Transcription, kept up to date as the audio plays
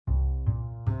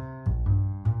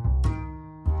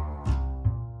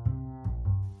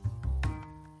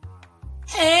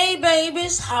Hey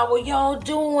babies, how are y'all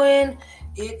doing?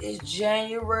 It is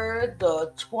January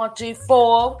the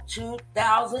 24th,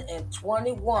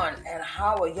 2021. And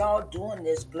how are y'all doing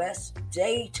this blessed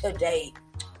day today?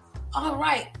 All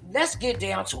right, let's get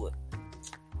down to it.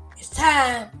 It's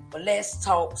time for Let's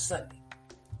Talk Sunday.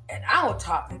 And our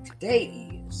topic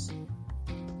today is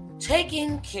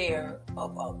taking care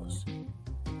of others.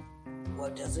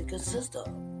 What does it consist of?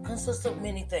 It consists of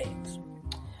many things.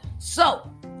 So,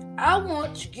 I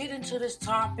want to get into this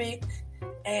topic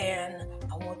and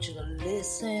I want you to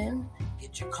listen,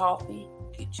 get your coffee,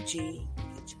 get your tea,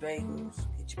 get your bagels,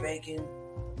 get your bacon,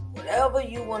 whatever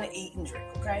you want to eat and drink,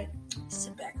 okay?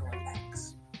 Sit back and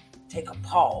relax. Take a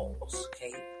pause,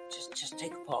 okay? Just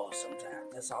take a pause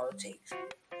sometimes. That's all it takes.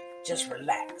 Just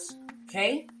relax,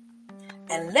 okay?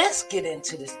 And let's get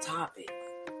into this topic.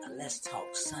 Let's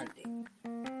Talk Sunday.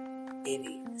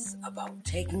 It is about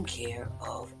taking care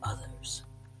of others.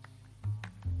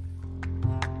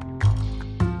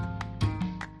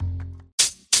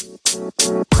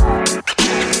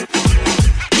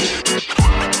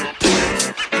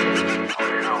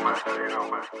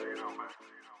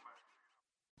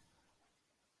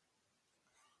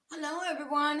 Hello,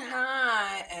 everyone.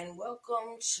 Hi, and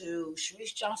welcome to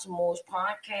Sharice Johnson Moore's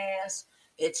podcast.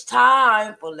 It's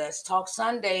time for Let's Talk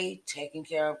Sunday, taking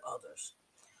care of others.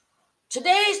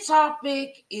 Today's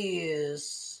topic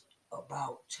is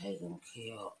about taking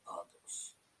care of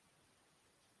others.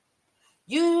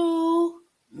 You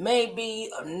may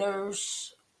be a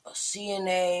nurse, a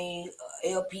CNA, a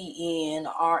LPN,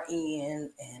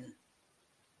 RN, and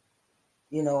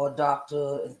a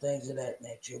doctor and things of that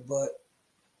nature. But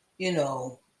in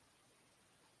a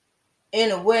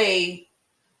way,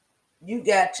 you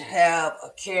got to have a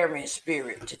caring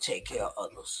spirit to take care of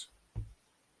others.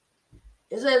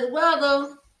 It says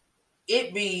whether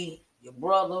it be your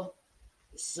brother,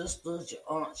 your sisters, your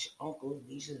aunts, your uncles,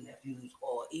 nieces, and nephews,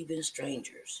 or even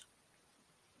strangers.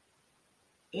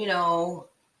 You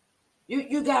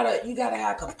gotta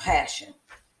have compassion.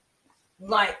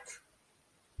 Like,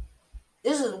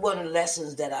 this is one of the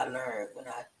lessons that I learned when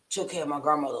I took care of my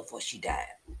grandmother before she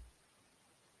died.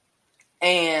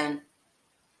 And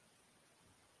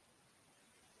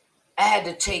I had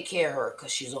to take care of her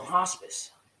because she's on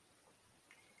hospice.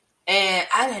 And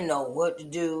I didn't know what to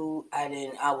do. I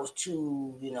was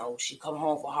too, she come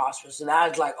home for hospice. And I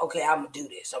was like, okay, I'm going to do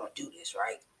this,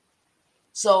 right?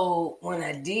 So when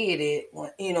I did it,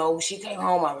 when she came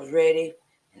home, I was ready.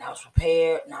 And I was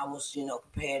prepared. And I was,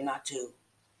 prepared not to.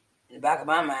 In the back of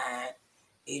my mind,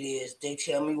 it is, they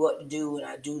tell me what to do. And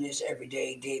I do this every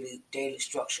day, daily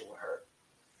structure with her.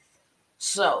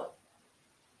 So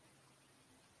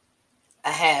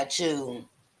I had to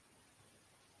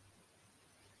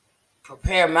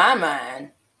prepare my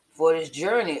mind for this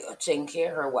journey of taking care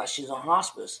of her while she's on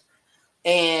hospice.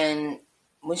 And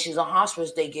when she's on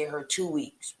hospice, they give her 2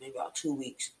 weeks, maybe about 2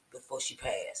 weeks before she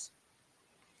passed.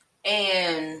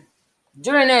 And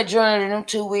during that journey, them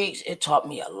 2 weeks, it taught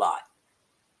me a lot.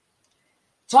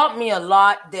 Taught me a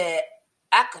lot that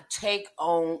I could take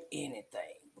on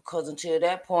anything. Because until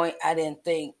that point, I didn't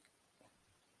think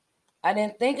I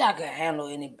could handle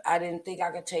any. I didn't think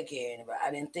I could take care of anybody.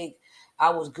 I didn't think I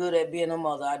was good at being a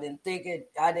mother. I didn't think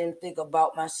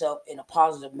about myself in a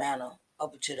positive manner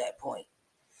up until that point.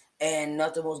 And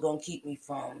nothing was going to keep me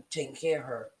from taking care of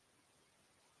her.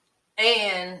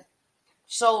 And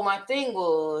so my thing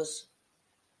was,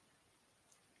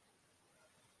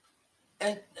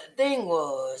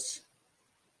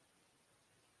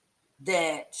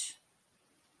 that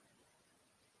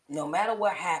no matter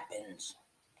what happens,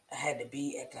 I had to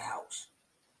be at the house.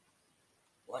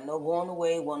 Wasn't no going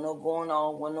away, wasn't no going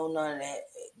on, wasn't no none of that.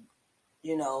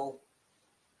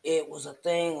 It was a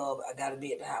thing of I got to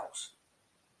be at the house.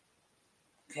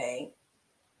 Okay?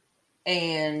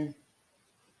 And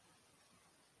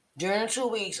during the 2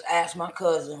 weeks, I asked my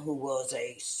cousin, who was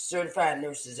a certified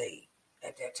nurse's aide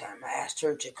at that time, I asked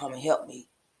her to come and help me,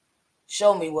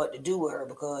 show me what to do with her,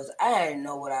 because I didn't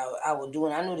know what I was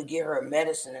doing. I knew to give her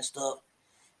medicine and stuff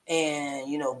and,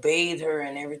 bathe her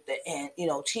and everything and,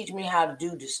 teach me how to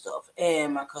do this stuff.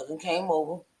 And my cousin came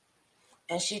over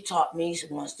and she taught me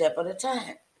one step at a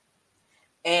time.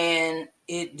 And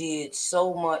it did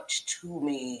so much to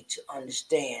me to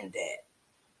understand that.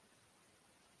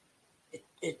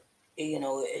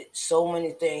 It's so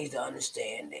many things to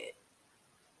understand that.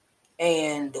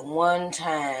 And the one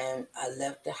time I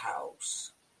left the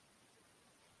house,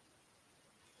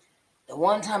 I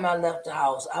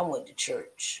went to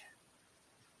church.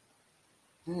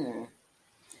 Now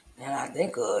that I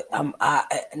think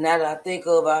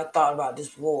of it, I thought about this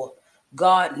before.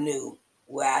 God knew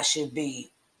where I should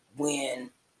be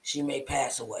when she may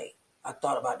pass away. I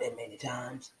thought about that many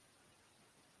times.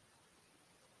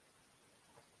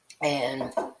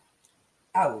 And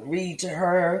I would read to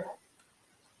her.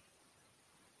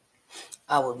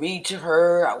 I would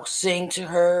sing to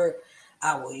her.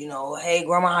 I would, hey,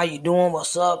 grandma, how you doing?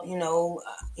 What's up?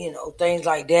 Things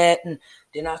like that. And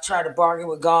then I tried to bargain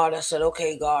with God. I said,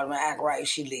 okay, God, I'm going to act right.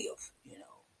 She live,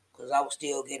 because I was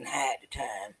still getting high at the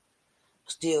time.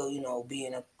 Still,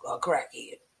 being a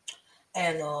crackhead.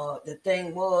 And the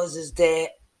thing is that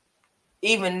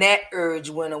even that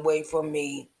urge went away from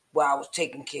me while I was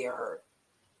taking care of her.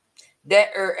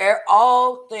 That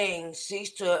all things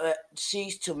cease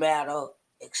to matter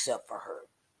except for her.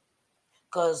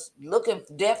 Because looking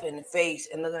death in the face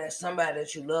and looking at somebody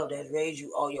that you love that's raised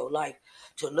you all your life,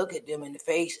 to look at them in the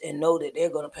face and know that they're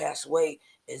going to pass away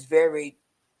is very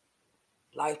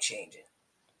life-changing.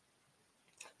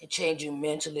 It changes you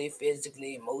mentally,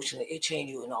 physically, emotionally. It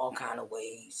changes you in all kind of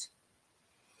ways.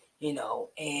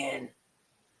 And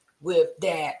with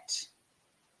that,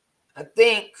 I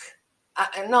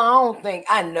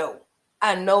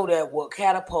know that what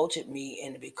catapulted me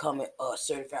into becoming a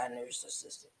certified nurse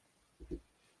assistant.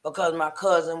 Because my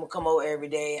cousin would come over every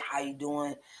day. How you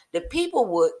doing? The people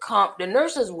would come. The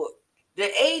nurses would.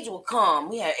 The aides would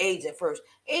come. We had aides at first.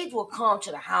 Aides would come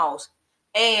to the house,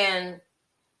 and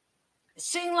it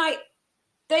seemed like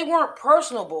they weren't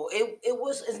personable.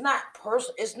 It's not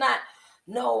personal. It's not.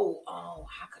 No. How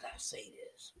could I say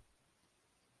this?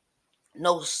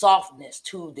 No softness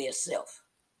to their self.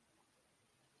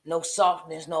 No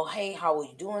softness. No. Hey, how are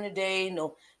you doing today?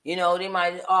 No. They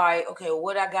might, all right, okay, well,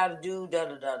 what I got to do,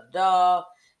 da-da-da-da.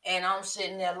 And I'm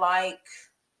sitting there like,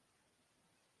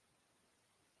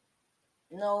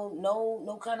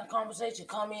 no kind of conversation.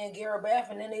 Come in, get her a bath,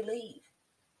 and then they leave.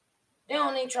 They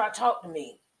don't even try to talk to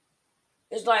me.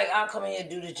 It's like, I'll come in here,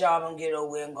 do the job, and get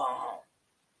over and go home.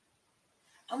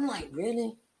 I'm like,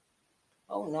 really?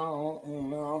 Oh,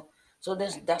 no. So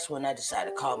that's when I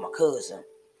decided to call my cousin.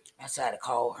 I decided to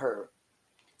call her.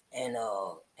 And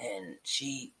I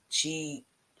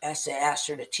asked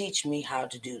her to teach me how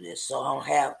to do this, so I don't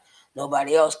have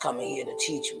nobody else coming here to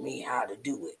teach me how to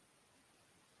do it.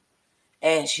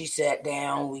 And she sat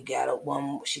down.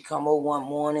 She come over one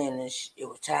morning, and it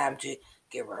was time to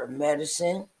give her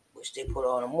medicine, which they put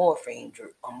on a morphine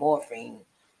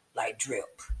like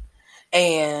drip,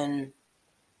 and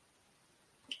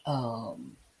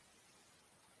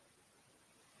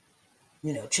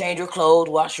change her clothes,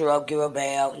 wash her up, give her a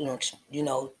bath, and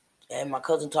my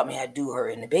cousin taught me how to do her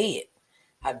in the bed,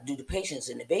 how to do the patients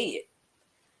in the bed.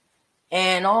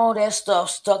 And all that stuff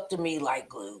stuck to me like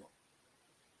glue.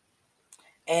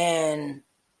 And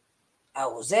I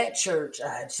was at church.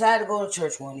 I decided to go to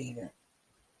church one evening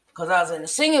because I was in the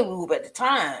singing group at the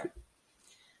time.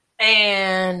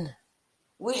 And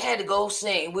we had to go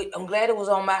sing. I'm glad it was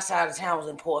on my side of town. It was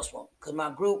in Portsmouth because my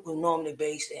group was normally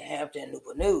based in Hampton,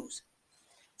 Newport News.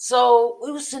 So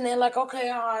we were sitting there like, okay,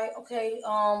 all right, okay.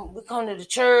 We come to the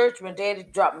church. My daddy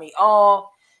dropped me off,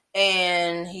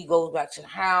 and he goes back to the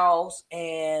house,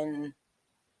 and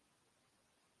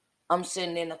I'm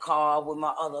sitting in the car with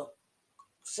my other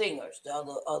singers, the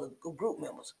other group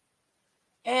members,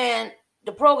 and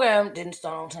the program didn't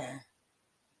start on time,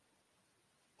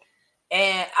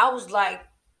 and I was like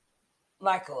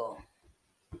a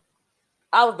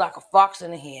fox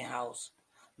in a hen house.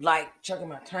 Like checking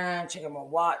my time, checking my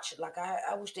watch. Like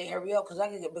I wish they hurry up because I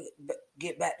could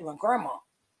get back to my grandma.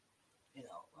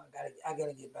 I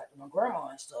gotta get back to my grandma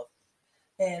and stuff.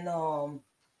 And I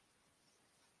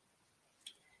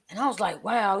was like,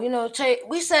 wow,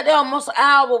 we sat there almost an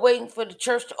hour waiting for the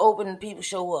church to open and people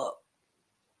show up.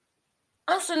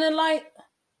 I'm sitting there like,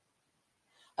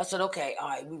 I said, okay, all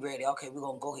right, we ready. Okay, we're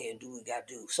gonna go ahead and do what we gotta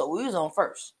do. So we was on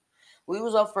first. We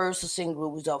was up first, the singing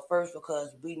group was up first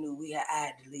because we knew I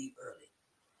had to leave early.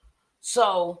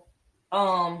 So,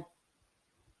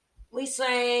 we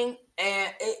sang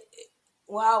and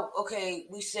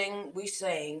we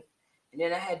sang, and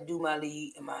then I had to do my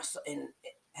lead and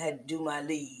had to do my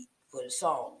lead for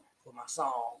my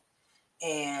song,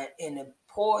 and in the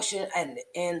portion and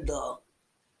in the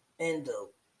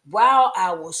while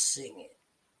I was singing,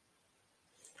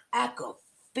 I could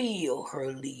feel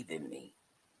her leaving me.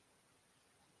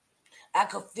 I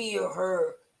could feel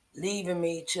her leaving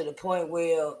me to the point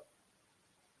where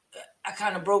I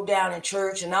kind of broke down in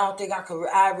church, and I don't think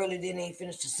I really didn't even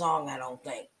finish the song. I don't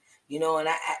think, and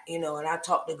I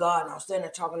talked to God, and I was standing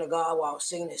there talking to God while I was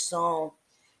singing this song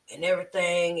and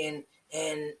everything.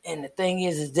 And the thing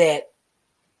is that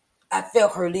I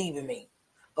felt her leaving me.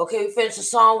 Okay, we finished the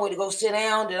song. We to go sit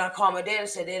down. Then I call my dad and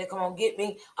said, Daddy, come on, get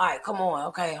me. All right, come on.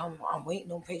 Okay, I'm waiting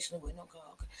on patiently waiting on car.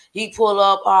 Okay. He pull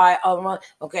up. All right, I'll run.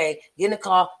 Okay, get in the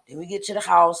car. Then we get to the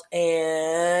house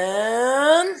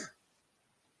and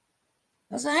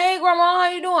I said, hey, Grandma,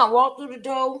 how you doing? I walked through the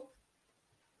door.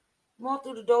 Walked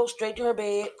through the door straight to her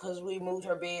bed because we moved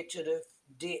her bed to the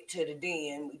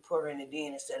den. We put her in the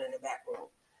den instead of in the back room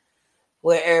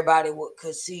where everybody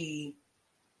could see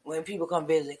when people come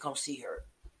visit, come see her.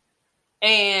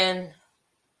 And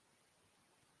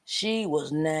she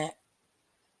was not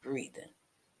breathing.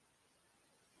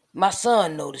 My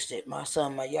son noticed it. My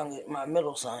son, my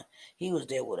middle son, he was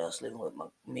there with us, living with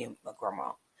me and my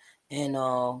grandma. And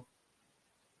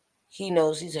he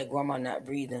knows, he said, Grandma not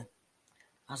breathing.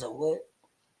 I said, what?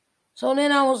 So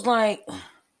then I was like,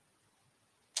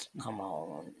 come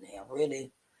on, now,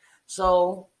 really?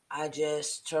 So I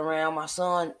just turned around. My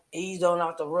son eased on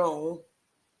out the room.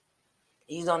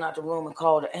 And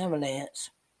called the ambulance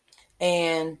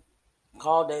and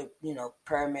called the,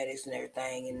 paramedics and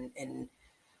everything. And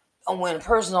when a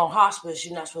person's on hospice,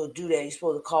 you're not supposed to do that. You're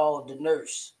supposed to call the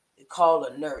nurse. You call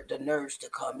the nurse to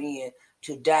come in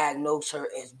to diagnose her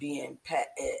as being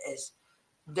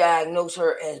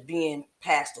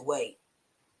passed away.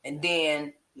 And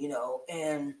then,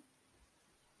 and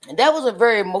that was a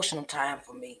very emotional time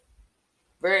for me.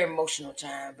 Very emotional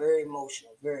time, very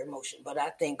emotional. But I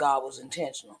think God was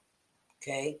intentional.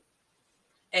 Okay.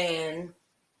 And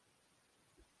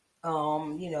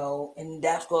and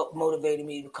that's what motivated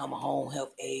me to become a home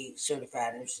health aide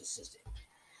certified nurse assistant.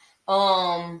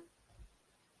 And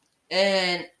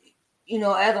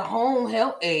as a home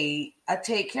health aide, I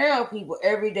take care of people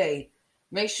every day.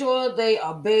 Make sure they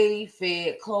are bathed,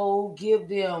 fed, clothed, give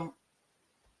them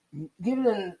the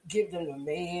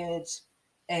meds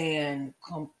and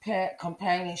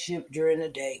companionship during the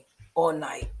day or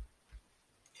night.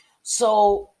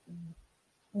 So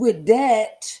with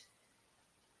that,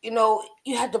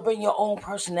 you have to bring your own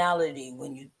personality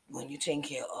when you taking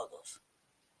care of others.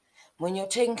 When you're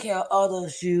taking care of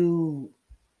others, you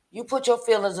put your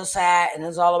feelings aside, and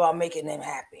it's all about making them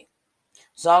happy.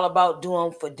 It's all about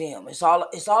doing for them. It's all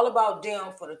about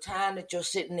them for the time that you're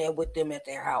sitting there with them at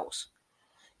their house.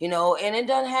 And it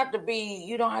doesn't have to be,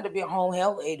 you don't have to be a home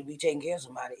health aide to be taking care of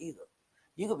somebody either.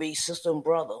 You could be sister and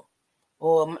brother.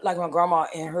 Or like my grandma,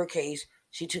 in her case,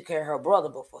 she took care of her brother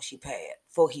before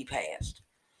he passed.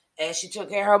 And she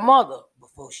took care of her mother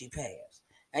before she passed.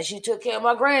 And she took care of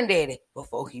my granddaddy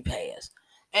before he passed.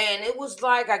 And it was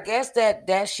like, I guess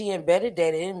that she embedded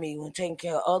that in me when taking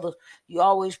care of others. You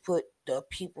always put the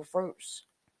people first.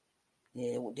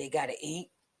 They got to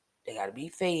eat, they got to be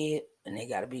fed, and they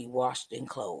got to be washed and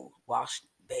clothed,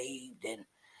 bathed,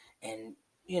 and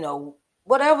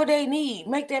whatever they need,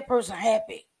 make that person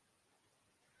happy.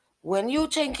 When you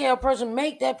take care of a person,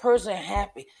 make that person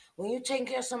happy. When you take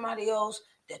care of somebody else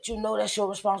that you know that's your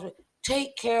responsibility,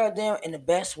 take care of them in the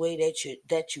best way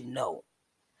that you know.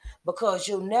 Because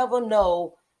you'll never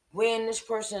know when this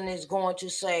person is going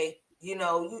to say, you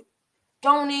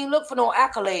don't even look for no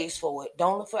accolades for it.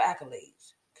 Don't look for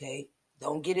accolades. Okay?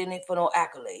 Don't get in it for no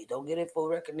accolades. Don't get it for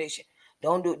recognition.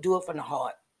 Don't do it from the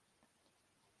heart.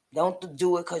 Don't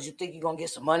do it because you think you're going to get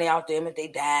some money out them if they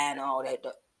die and all that.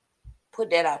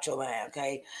 Put that out your mind,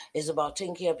 okay? It's about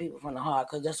taking care of people from the heart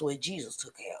because that's the way Jesus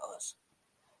took care of us.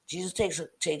 Jesus takes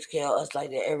care of us like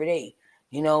that every day.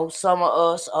 Some of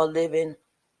us are living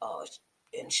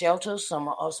in shelters. Some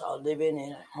of us are living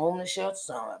in homeless shelters.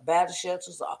 Some are battered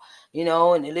shelters,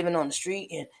 and they're living on the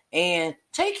street. And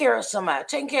take care of somebody.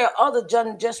 Taking care of others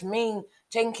doesn't just mean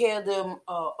taking care of them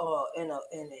in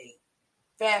a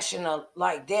fashion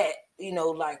like that,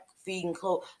 like feeding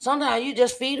clothes. Sometimes you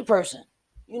just feed a person.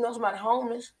 Somebody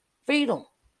homeless, feed them.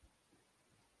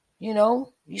 You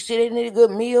see they need a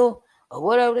good meal or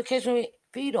whatever the case may be,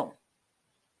 feed them.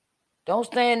 Don't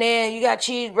stand there and you got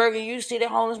cheeseburger. You see that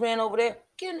homeless man over there,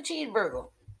 give him a cheeseburger.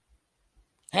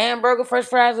 Hamburger, french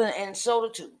fries, and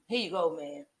soda too. Here you go,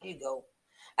 man. Here you go.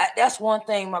 That's one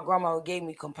thing my grandma gave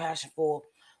me compassion for.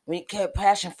 When you have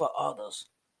passion for others.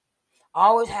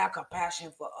 Always have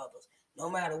compassion for others. No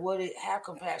matter what have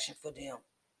compassion for them.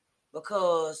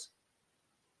 Because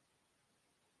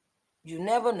you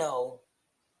never know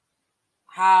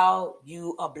how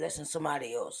you are blessing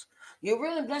somebody else. You're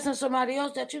really blessing somebody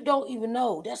else that you don't even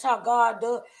know. That's how God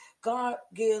does. God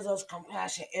gives us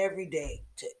compassion every day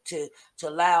to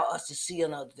allow us to see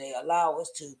another day, allow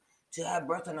us to have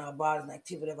breath in our bodies and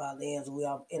activity of our limbs. We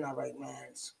are in our right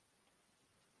minds.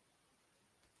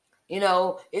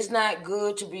 It's not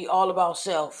good to be all about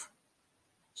self.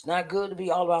 It's not good to be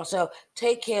all about self.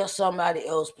 Take care of somebody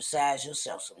else besides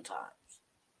yourself sometimes.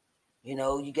 You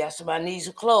know, you got somebody that needs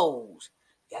some clothes.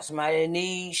 You got somebody that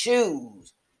needs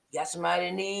shoes. You got somebody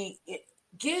that need,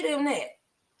 give them that.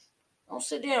 Don't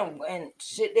sit there and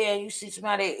you see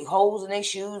somebody holes in their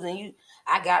shoes and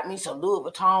I got me some Louis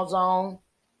Vuittons on.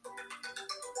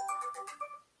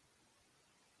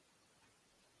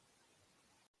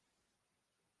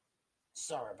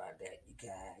 Sorry about that, you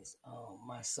guys.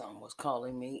 My son was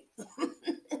calling me.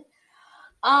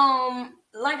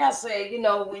 Like I said,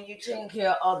 when you taking care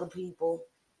of other people,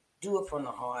 do it from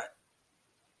the heart.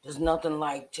 There's nothing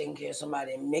like taking care of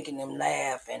somebody and making them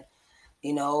laugh, and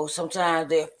sometimes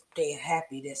they're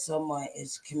happy that someone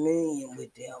is communing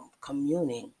with them.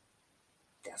 Communing,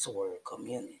 that's a word.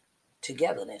 Communing,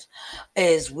 togetherness,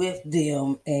 is with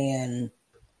them and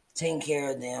taking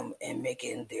care of them and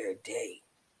making their day.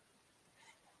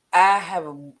 I have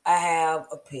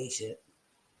a patient,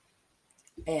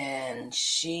 and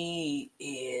she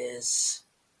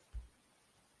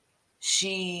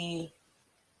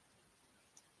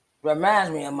reminds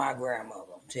me of my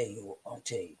grandmother. I'll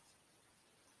tell you.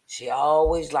 She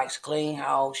always likes a clean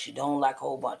house. She don't like a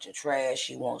whole bunch of trash.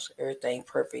 She wants everything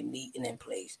perfect, neat, and in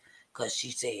place. Cause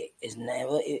she said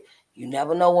you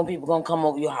never know when people gonna come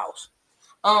over your house.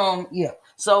 Yeah.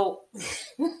 So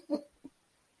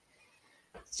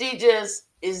she just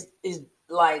is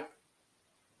like,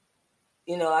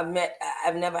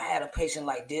 I've never had a patient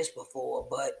like this before,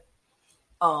 but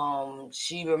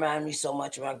she reminded me so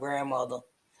much of my grandmother.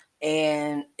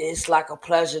 And it's like a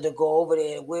pleasure to go over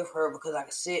there with her because I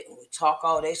can sit and we talk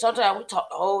all day. Sometimes we talk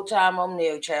the whole time I'm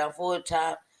there, child, full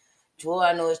time. Till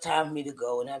I know it's time for me to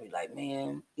go. And I'll be like,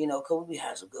 man, because we be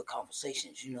having some good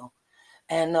conversations.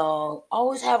 And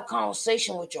always have a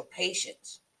conversation with your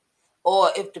patients.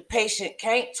 Or if the patient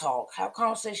can't talk, have a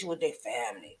conversation with their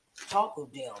family. Talk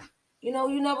with them. You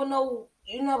never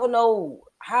know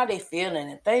how they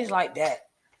feeling and things like that.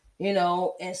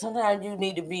 And sometimes you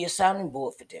need to be a sounding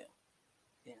board for them.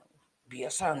 You know, be a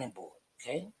sounding board,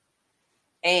 okay?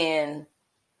 And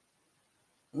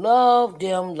love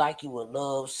them like you would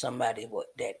love somebody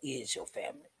that is your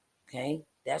family, okay?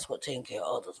 That's what taking care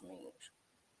of others means.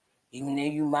 Even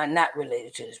if you might not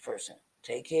relate to this person,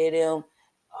 take care of them.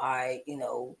 All right,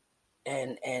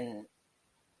 and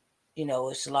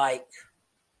it's like,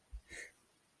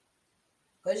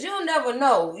 because you never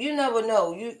know. You never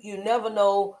know. You never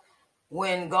know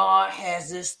when God has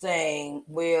this thing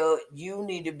where you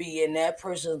need to be in that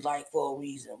person's life for a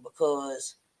reason,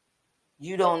 because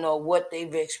you don't know what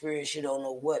they've experienced. You don't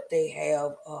know what they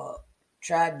have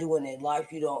tried doing in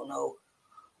life. You don't know.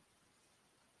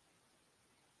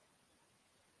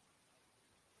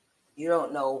 You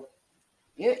don't know.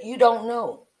 You don't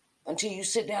know until you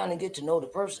sit down and get to know the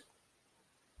person.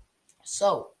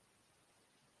 So,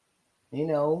 you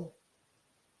know,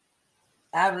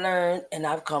 I've learned and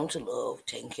I've come to love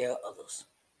taking care of others.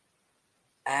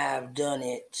 I've done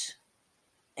it,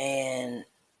 and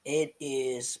it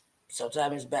is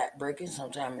sometimes it's backbreaking,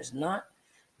 sometimes it's not.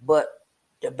 But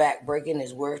the backbreaking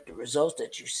is worth the results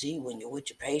that you see when you're with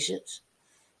your patients,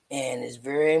 and it's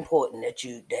very important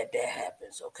that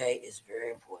happens. Okay, it's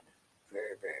very important,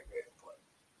 very very very important.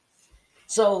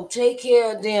 So take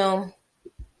care of them,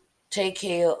 take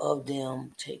care of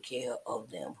them, take care of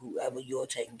them. Whoever you're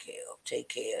taking care of, take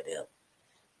care of them.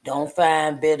 Don't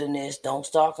find bitterness. Don't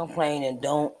start complaining.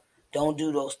 Don't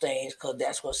do those things, because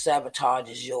that's what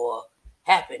sabotages your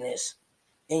happiness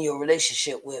in your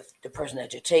relationship with the person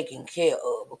that you're taking care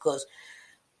of. Because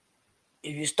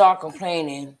if you start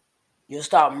complaining, you'll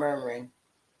start murmuring,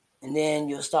 and then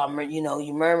you'll start,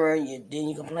 you murmur, then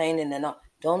you complain, and then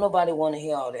don't nobody want to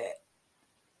hear all that.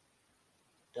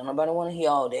 Don't nobody want to hear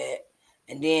all that.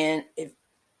 And then if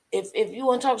you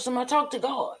want to talk to somebody, talk to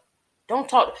God. Don't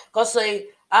talk, cause say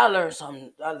I learned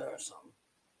something.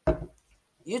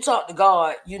 You talk to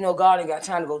God, God ain't got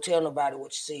time to go tell nobody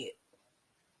what you said.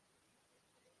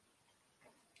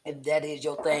 If that is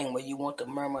your thing where you want to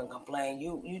murmur and complain,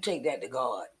 you take that to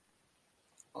God,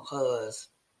 because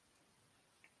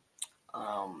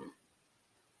um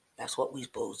that's what we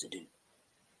supposed to do.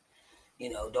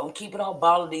 Don't keep it all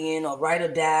bottled in, or write a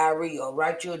diary, or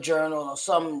write your journal, or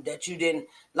something that you didn't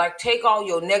like. Take all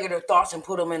your negative thoughts and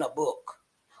put them in a book,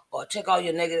 or take all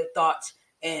your negative thoughts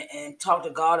and talk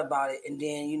to God about it. And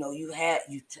then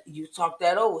you talk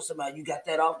that over with somebody. You got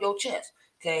that off your chest,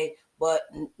 okay? But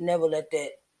never let that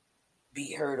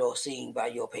be heard or seen by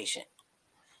your patient.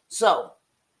 So,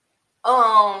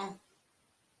 um,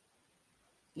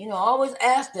 always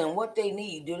ask them what they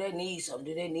need. Do they need something?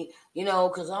 Do they need,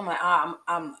 because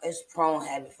it's a prone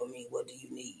habit for me. What do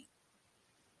you need?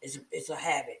 It's a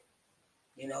habit.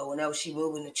 Whenever she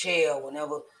move in the chair,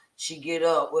 whenever she get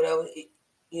up, whatever.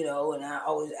 and I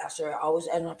always ask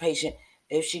my patient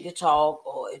if she could talk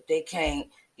or if they can't,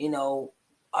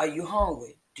 are you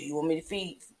hungry? Do you want me to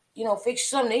feed, fix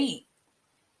something to eat?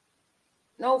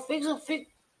 No, fix, fix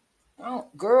some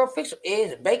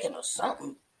eggs and bacon or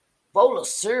something. Bowl of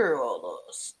cereal or,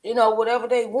 whatever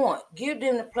they want. Give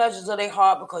them the pleasures of their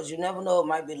heart because you never know, it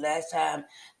might be the last time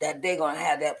that they're going to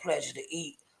have that pleasure to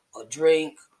eat or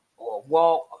drink or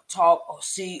walk or talk or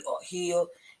see or hear.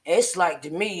 And it's like,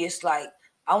 to me, it's like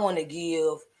I want to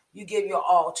you give your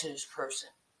all to this person.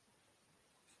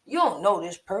 You don't know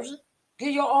this person.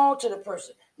 Give your all to the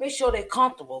person. Make sure they're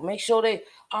comfortable. Make sure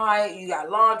all right, you got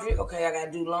laundry. Okay, I got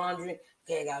to do laundry.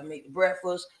 Okay, I got to make the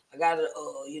breakfast. I got to,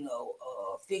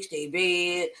 fix their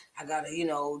bed. I got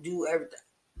to, do everything.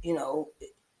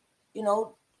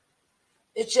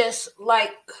 It's just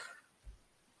like,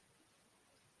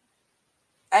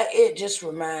 it just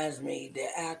reminds me that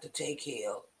I have to take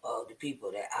care of the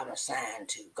people that I'm assigned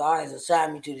to. God has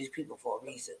assigned me to these people for a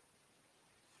reason.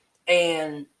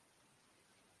 And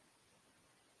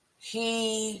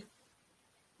God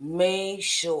made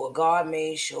sure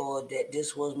that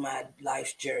this was my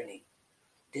life's journey.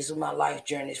 This is my life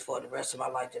journey for the rest of my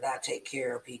life, that I take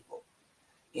care of people,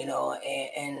 and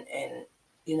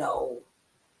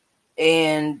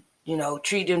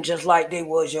treat them just like they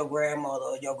was your grandmother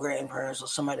or your grandparents or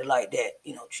somebody like that.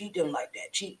 Treat them like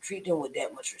that. Treat them with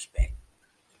that much respect.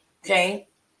 Okay?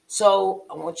 So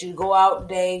I want you to go out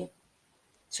today,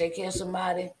 take care of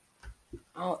somebody.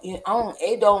 You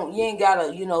ain't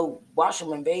gotta, wash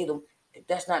them and bathe them. If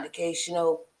that's not the case,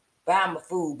 buy them a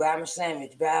food, buy them a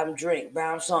sandwich, buy them a drink, buy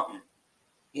them something.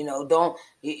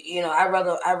 I'd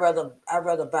rather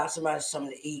buy somebody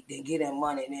something to eat than get them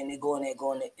money and then they go in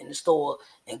the store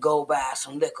and go buy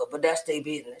some liquor. But that's their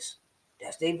business.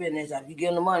 That's their business. If you give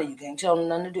them the money, you can't tell them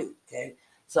nothing to do. Okay.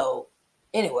 So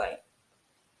anyway,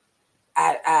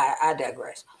 I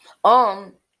digress.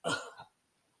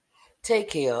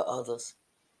 Take care of others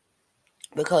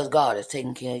because God is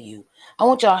taking care of you. I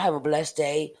want y'all to have a blessed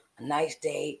day, a nice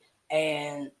day,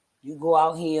 and you go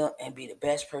out here and be the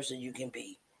best person you can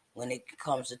be when it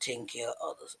comes to taking care of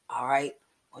others. All right? I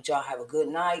want y'all to have a good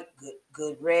night,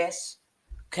 good rest.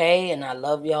 Okay? And I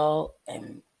love y'all,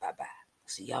 and bye-bye.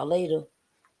 See y'all later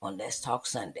on Let's Talk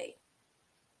Sunday.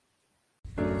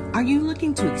 Are you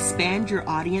looking to expand your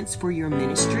audience for your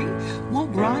ministry? We'll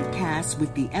broadcast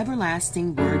with the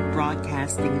Everlasting Word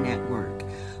Broadcasting Network.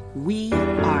 We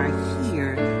are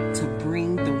here to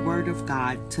bring the Word of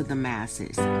God to the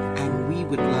masses, and we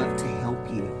would love to help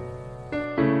you.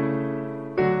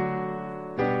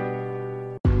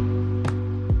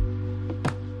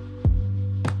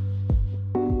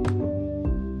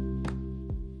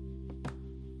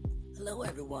 Hello,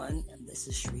 everyone. This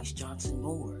is Sharice Johnson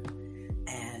Moore,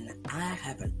 and I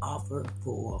have an offer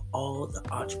for all the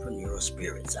entrepreneurial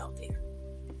spirits out there.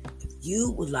 If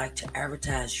you would like to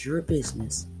advertise your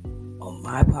business on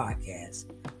my podcast,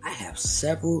 I have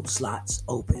several slots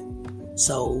open.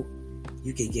 So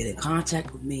you can get in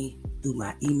contact with me through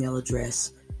my email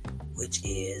address, which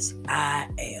is I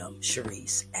am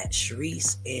Sharice at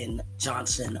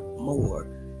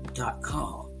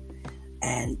ShariceNJohnsonMoore.com.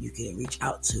 And you can reach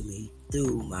out to me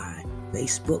through my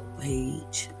Facebook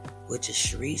page, which is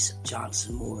Sharice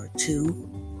Johnson Moore 2.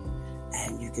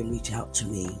 And you can reach out to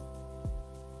me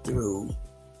through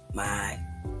my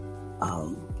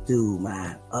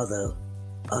other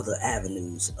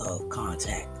avenues of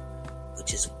contact,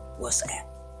 which is WhatsApp.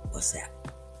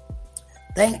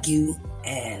 Thank you,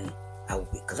 and I will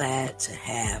be glad to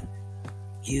have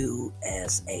you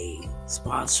as a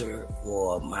sponsor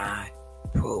for my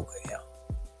program.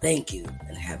 Thank you,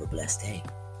 and have a blessed day.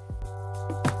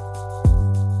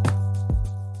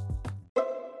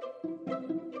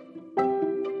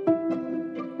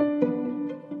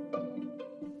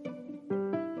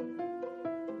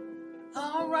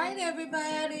 All right,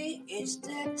 everybody, it's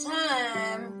that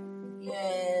time.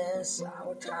 Yes,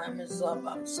 our time is up.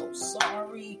 I'm so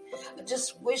sorry. I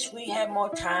just wish we had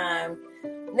more time.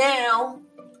 Now,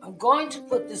 I'm going to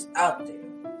put this out there.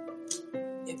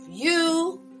 If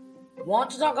you want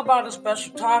to talk about a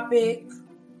special topic,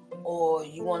 or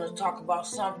you want to talk about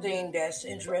something that's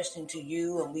interesting to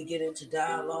you, and we get into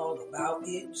dialogue about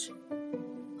it,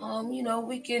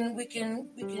 we can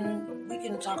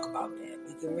talk about that.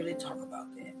 We can really talk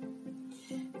about that.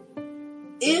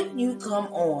 If you come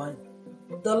on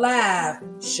the live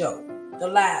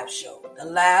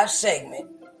segment,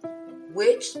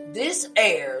 which this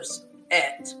airs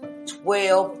at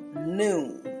 12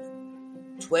 noon.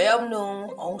 12 noon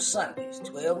on Sundays.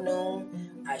 12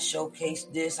 noon, I showcase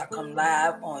this. I come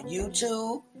live on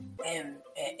YouTube and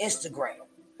Instagram.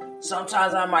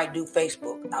 Sometimes I might do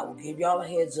Facebook. I will give y'all a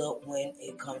heads up when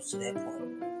it comes to that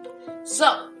point.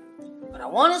 So, but I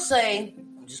want to say,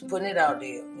 I'm just putting it out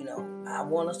there, I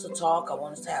want us to talk. I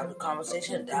want us to have a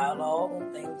conversation, dialogue,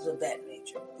 and things of that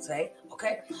nature.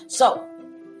 Okay? So,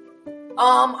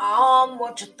 I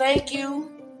want to thank you.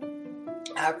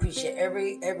 I appreciate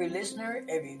every listener,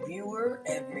 every viewer,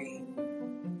 everybody.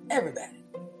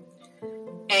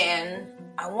 And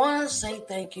I want to say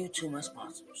thank you to my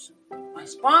sponsors. My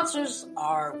sponsors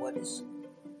are what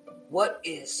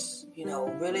is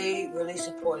really, really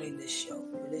supporting this show.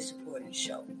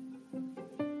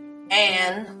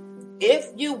 And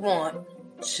if you want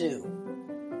to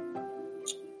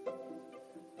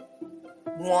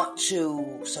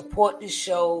support this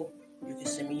show, you can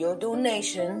send me your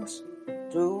donations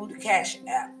through the Cash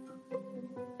App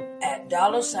at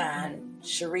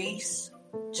 $Sharice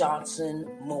Johnson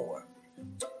Moore.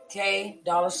 Okay,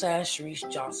 $Sharice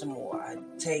Johnson Moore. I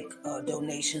take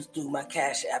donations through my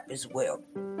Cash App as well.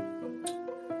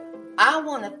 I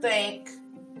want to thank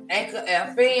Anchor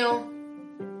FM,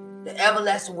 the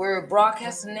Everlasting Word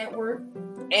Broadcasting Network,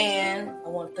 and I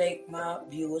want to thank my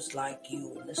viewers like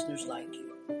you and listeners like you,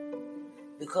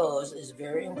 because it's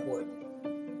very important.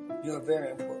 You're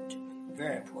very important to me.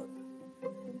 Very important.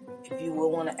 If you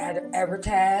will want to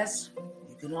advertise,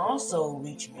 you can also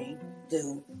reach me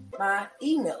through my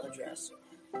email address,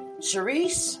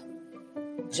 Sharice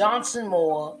Johnson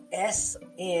Moore,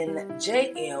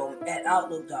 SNJM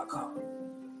 @outlook.com.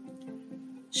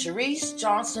 Sharice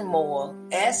Johnson Moore,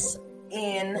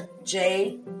 SNJM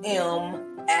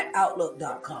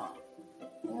 @outlook.com.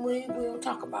 We'll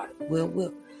talk about it.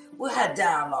 We'll have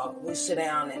dialogue. We'll sit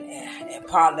down and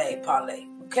parlay.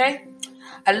 Okay?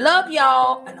 I love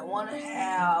y'all, and I want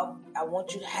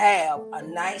you to have a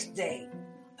nice day,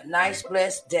 a nice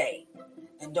blessed day,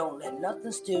 and don't let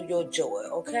nothing steal your joy.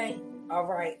 Okay? All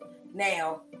right.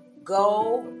 Now,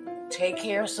 go take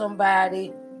care of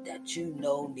somebody that you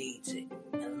know needs it,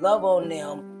 and love on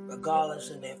them regardless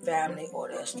of their family or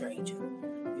their stranger.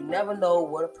 You never know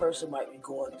what a person might be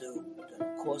going through during the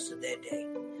course of their day,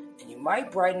 and you might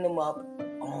brighten them up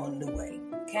on the way.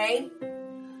 Okay?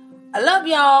 I love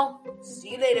y'all.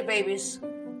 See you later, babies.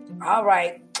 All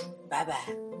right.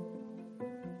 Bye-bye.